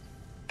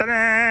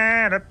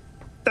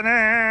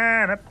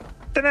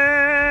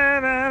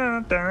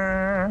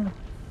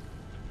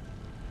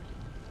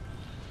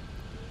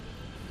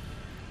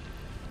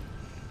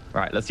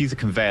 Right, let's use a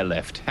conveyor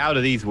lift. How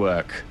do these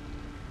work?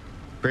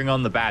 Bring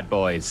on the bad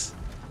boys.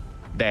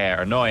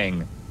 They're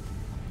annoying.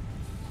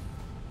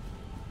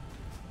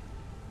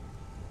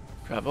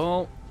 Grab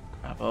all.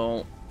 Grab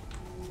all.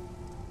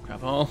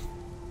 Grab all.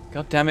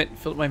 God damn it,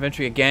 fill up my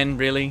inventory again,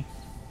 really?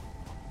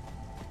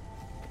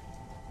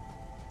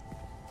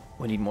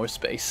 We need more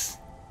space.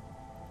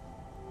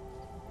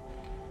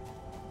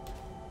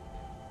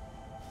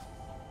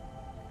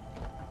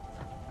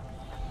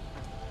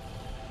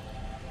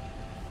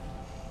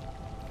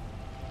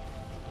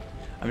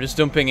 I'm just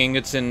dumping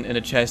ingots in a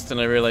chest and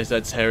I realize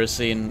that's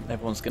heresy and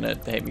everyone's gonna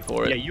hate me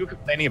for it. Yeah, you were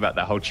complaining about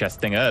that whole chest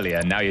thing earlier,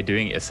 and now you're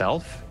doing it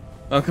yourself?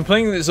 I'm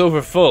complaining that it's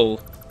over full,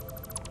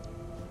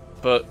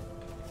 but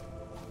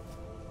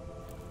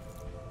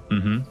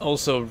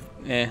also,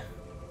 eh.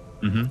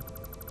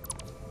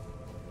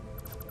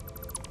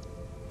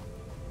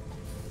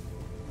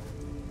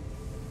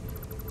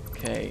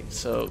 Okay,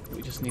 so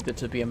we just need there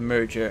to be a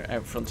merger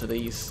out front of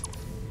these.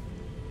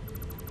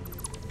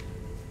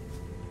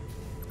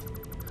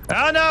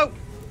 Oh no!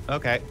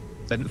 Okay,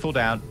 they didn't fall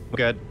down. We're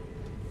good.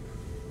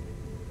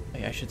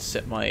 Hey, I should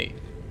set my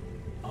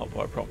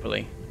hotbar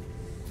properly.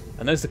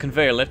 And there's the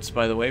conveyor lifts,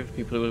 by the way, for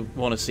people who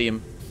want to see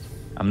them.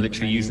 I'm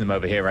literally using them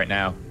over here right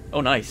now.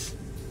 Oh, nice.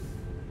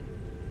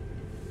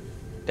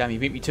 Damn, you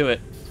beat me to it.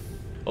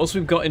 Also,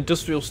 we've got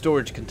industrial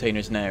storage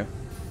containers now.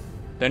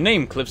 Their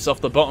name clips off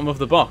the bottom of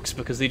the box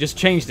because they just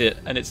changed it,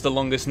 and it's the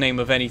longest name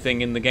of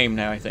anything in the game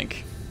now, I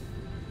think.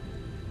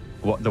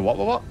 What? The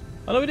what?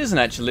 Oh no, it isn't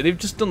actually. They've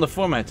just done the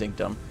formatting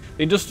dumb.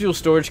 The industrial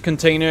storage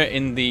container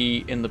in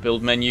the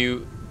build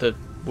menu, the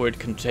word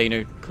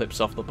container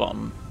clips off the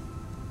bottom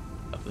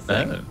of the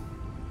thing. Oh.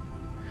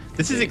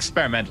 This is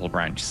experimental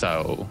branch,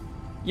 so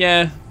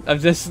yeah,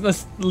 that's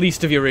the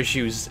least of your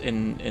issues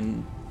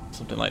in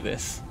something like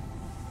this.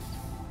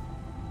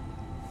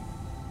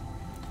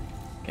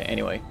 Okay,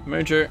 anyway,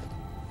 merger.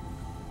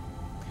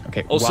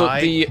 Okay, also, why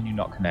can you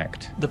not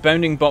connect? The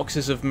bounding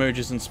boxes of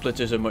mergers and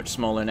splitters are much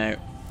smaller now.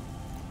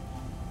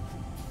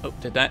 Oh,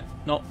 did that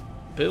not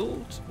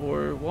build?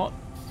 Or what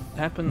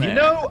happened there? You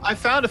know, I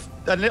found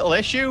a little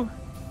issue.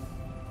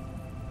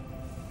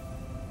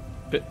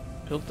 Build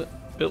it.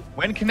 Build.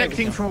 When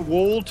connecting from a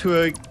wall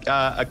to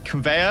a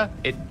conveyor,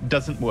 it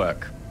doesn't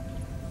work.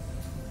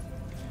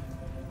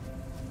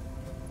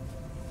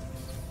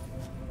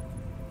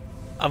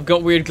 I've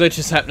got weird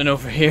glitches happening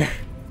over here.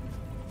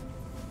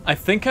 I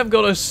think I've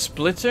got a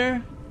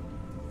splitter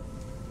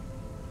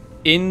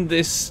in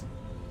this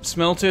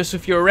smelter, so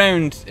if you're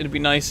around, it'd be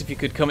nice if you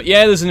could come.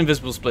 Yeah, there's an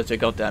invisible splitter,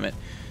 god damn it.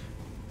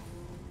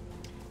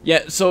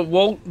 Yeah,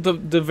 so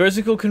the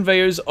vertical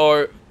conveyors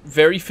are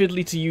very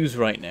fiddly to use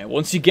right now.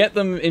 Once you get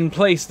them in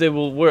place, they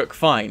will work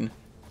fine.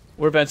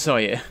 Whereabouts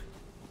are you?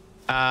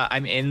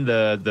 I'm in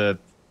the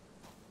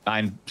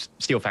iron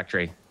steel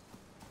factory.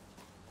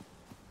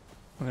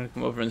 I'm gonna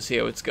come over and see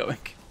how it's going.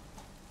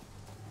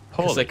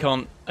 Because I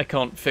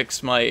can't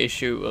fix my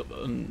issue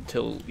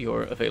until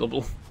you're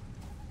available.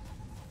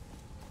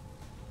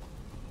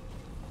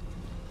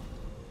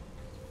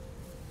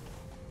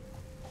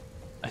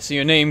 I see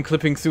your name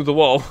clipping through the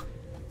wall.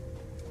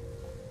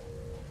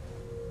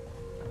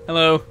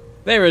 Hello.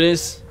 There it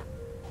is.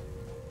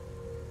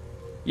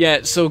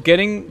 Yeah, so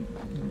getting,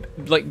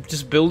 like,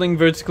 just building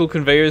vertical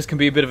conveyors can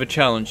be a bit of a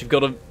challenge. You've got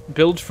to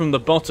build from the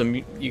bottom.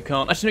 You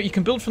can't... Actually, no, you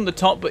can build from the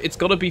top, but it's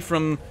got to be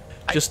from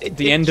just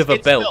the end of a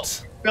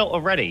belt. Built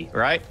already,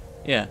 right?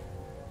 Yeah.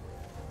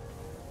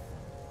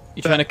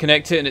 You're trying to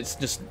connect it and it's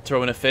just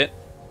throwing a fit.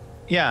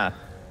 Yeah.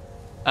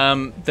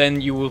 Then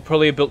you will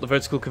probably have built the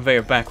vertical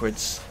conveyor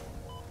backwards.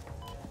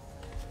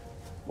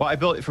 Well, I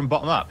built it from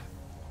bottom up.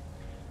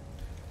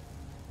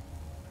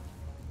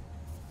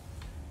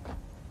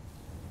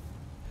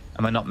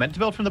 Am I not meant to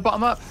build from the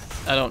bottom up?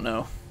 I don't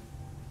know.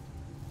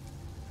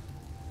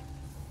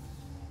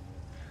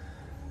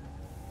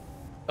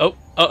 Oh,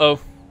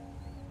 uh-oh.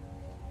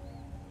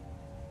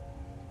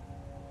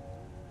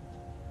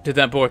 Did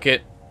that bork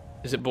it?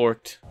 Is it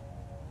borked?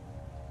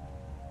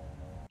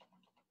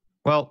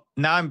 Well,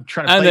 now I'm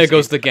trying to. And there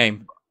goes the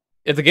game.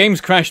 If the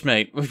game's crashed,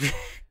 mate.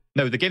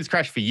 No, the game's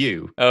crashed for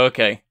you. Oh,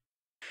 okay.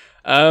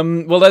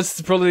 Well,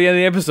 that's probably the end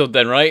of the episode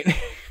then, right?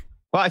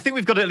 Well, I think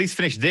we've got to at least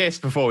finish this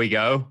before we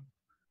go.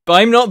 But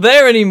I'm not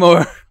there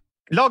anymore.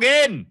 Log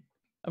in!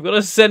 I've got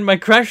to send my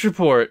crash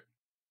report.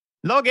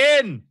 Log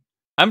in!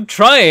 I'm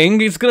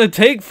trying. It's going to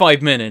take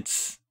 5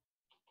 minutes.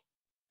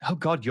 Oh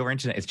god, your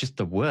internet is just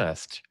the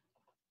worst.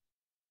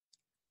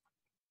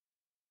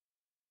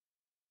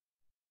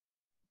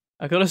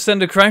 I got to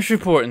send a crash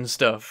report and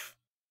stuff.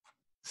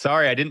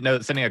 Sorry, I didn't know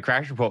that sending a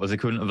crash report was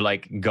equivalent of,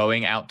 like,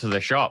 going out to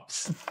the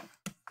shops.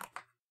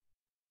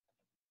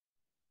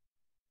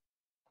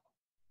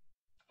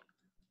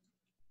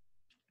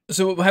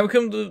 So how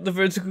come the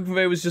vertical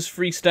conveyor was just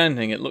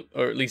freestanding? It looked,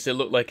 or at least it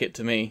looked like it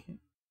to me.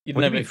 You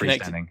What didn't do have you mean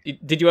it connected.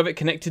 freestanding? Did you have it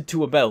connected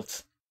to a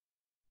belt?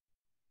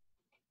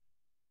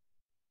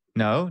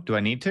 No? Do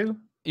I need to?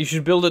 You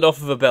should build it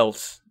off of a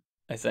belt,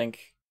 I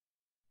think.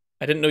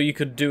 I didn't know you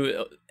could do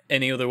it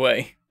any other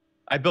way.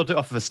 I built it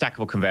off of a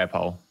stackable conveyor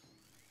pole.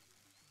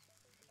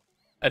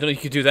 I don't know you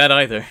could do that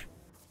either.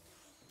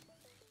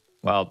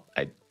 Well,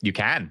 you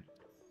can.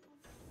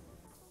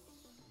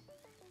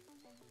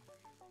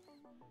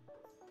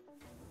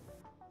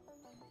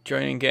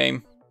 Joining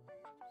game.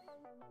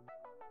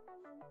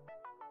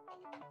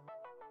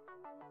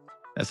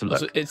 Let's look.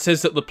 Also, it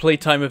says that the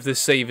playtime of this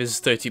save is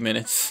 30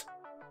 minutes.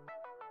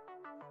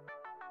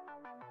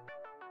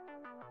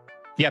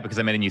 Yeah, because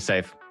I made a new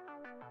save.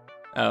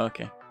 Oh,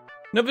 okay.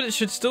 No, but it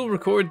should still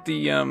record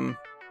the It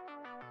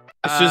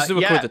should still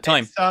record the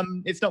time.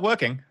 It's not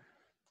working.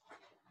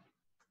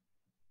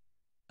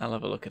 I'll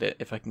have a look at it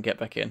if I can get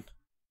back in.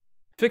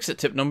 Fix-it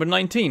tip number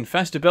 19.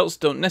 Faster belts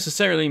don't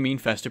necessarily mean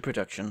faster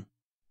production.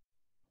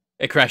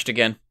 It crashed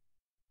again.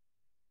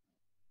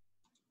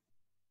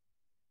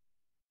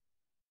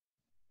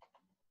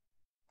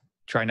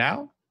 Try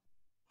now?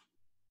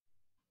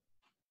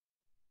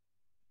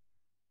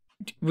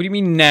 What do you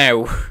mean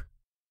now?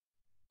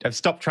 I've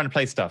stopped trying to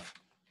play stuff.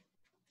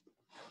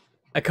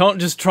 I can't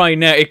just try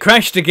now. It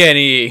crashed again,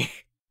 EE.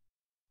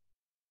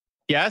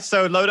 Yeah,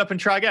 so load up and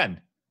try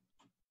again.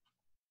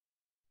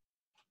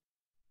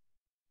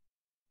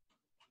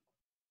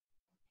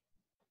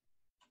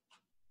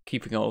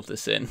 Keeping all of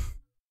this in.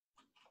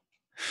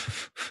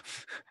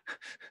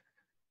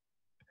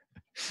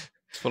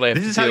 That's what I have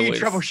This to is how deal you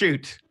with.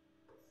 troubleshoot.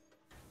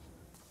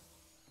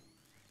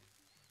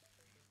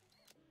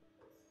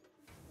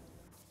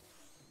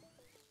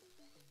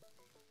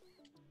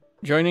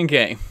 Joining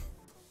game.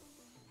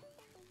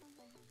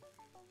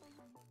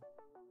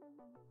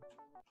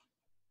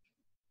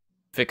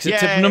 Fix-it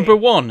tip Yay. number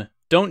 1.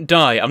 Don't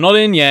die. I'm not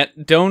in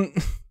yet. Don't...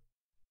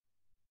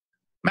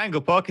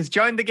 Mangledpork has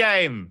joined the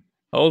game.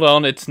 Hold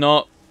on, it's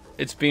not...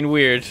 It's been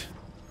weird.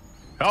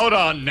 Hold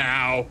on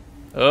now.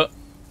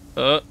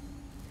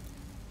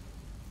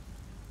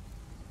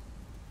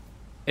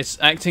 It's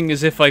acting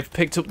as if I've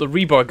picked up the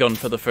rebar gun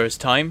for the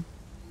first time.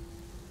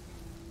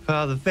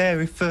 For the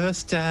very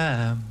first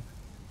time.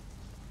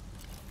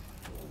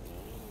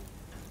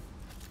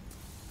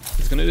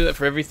 It's gonna do that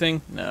for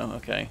everything? No,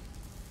 okay.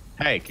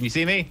 Hey, can you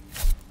see me?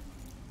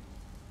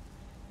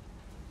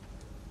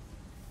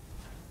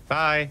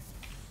 Bye.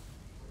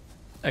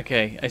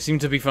 Okay, I seem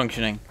to be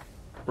functioning.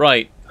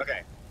 Right.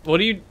 Okay. What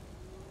are you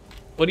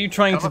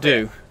trying Come to up do?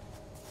 here.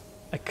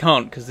 I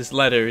can't, because this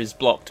ladder is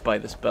blocked by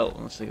this belt.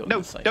 Unless I go No,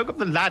 this side. don't go up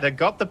the ladder.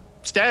 Go up the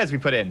stairs we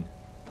put in.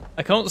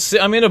 I can't see.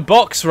 I'm in a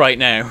box right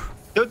now.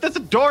 There's a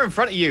door in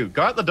front of you.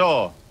 Go out the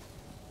door.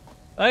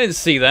 I didn't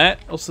see that.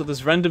 Also,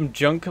 there's random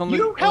junk on the,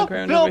 You on the helped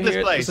ground build over this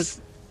here.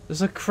 place.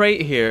 There's a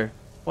crate here.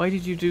 Why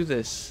did you do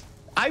this?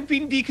 I've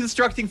been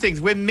deconstructing things.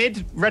 We're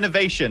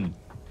mid-renovation.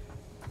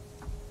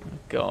 Oh,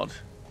 God.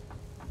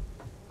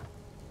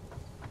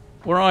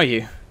 Where are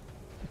you?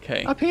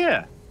 Okay. Up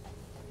here.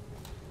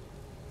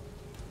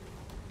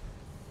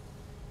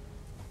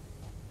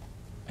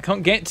 I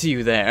can't get to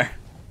you there.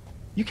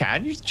 You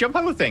can. You just jump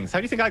over things. How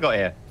do you think I got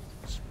here?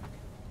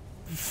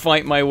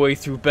 Fight my way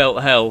through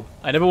belt hell.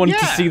 I never wanted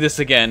to Yeah. see this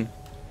again.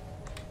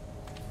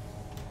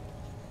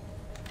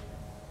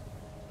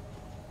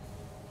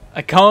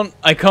 I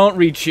can't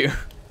reach you.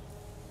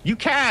 You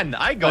can.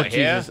 I Oh, got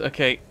here. Jesus.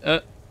 Okay.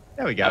 There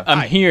we go. I'm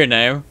Hi. here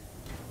now.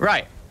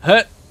 Right.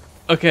 Huh?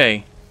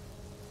 Okay.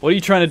 What are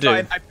you trying to do?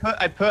 So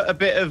I put a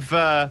bit of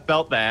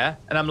belt there,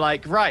 and I'm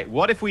like, right,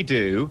 what if we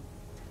do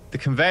the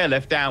conveyor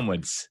lift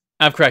downwards?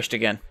 I've crashed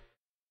again.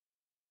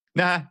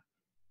 Nah.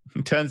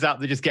 Turns out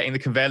that just getting the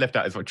conveyor lift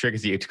out is what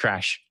triggers you to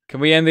crash. Can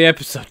we end the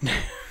episode now?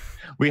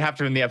 We have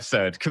to end the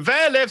episode.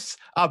 Conveyor lifts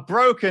are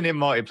broken in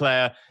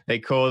multiplayer. They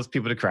cause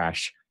people to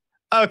crash.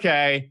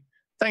 Okay.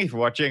 Thank you for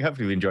watching.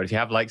 Hopefully you enjoyed. If you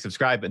have, like,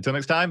 subscribe. Until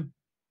next time,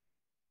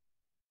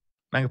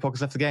 Mangledpork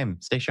has left the game.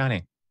 Stay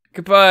shiny.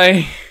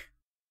 Goodbye.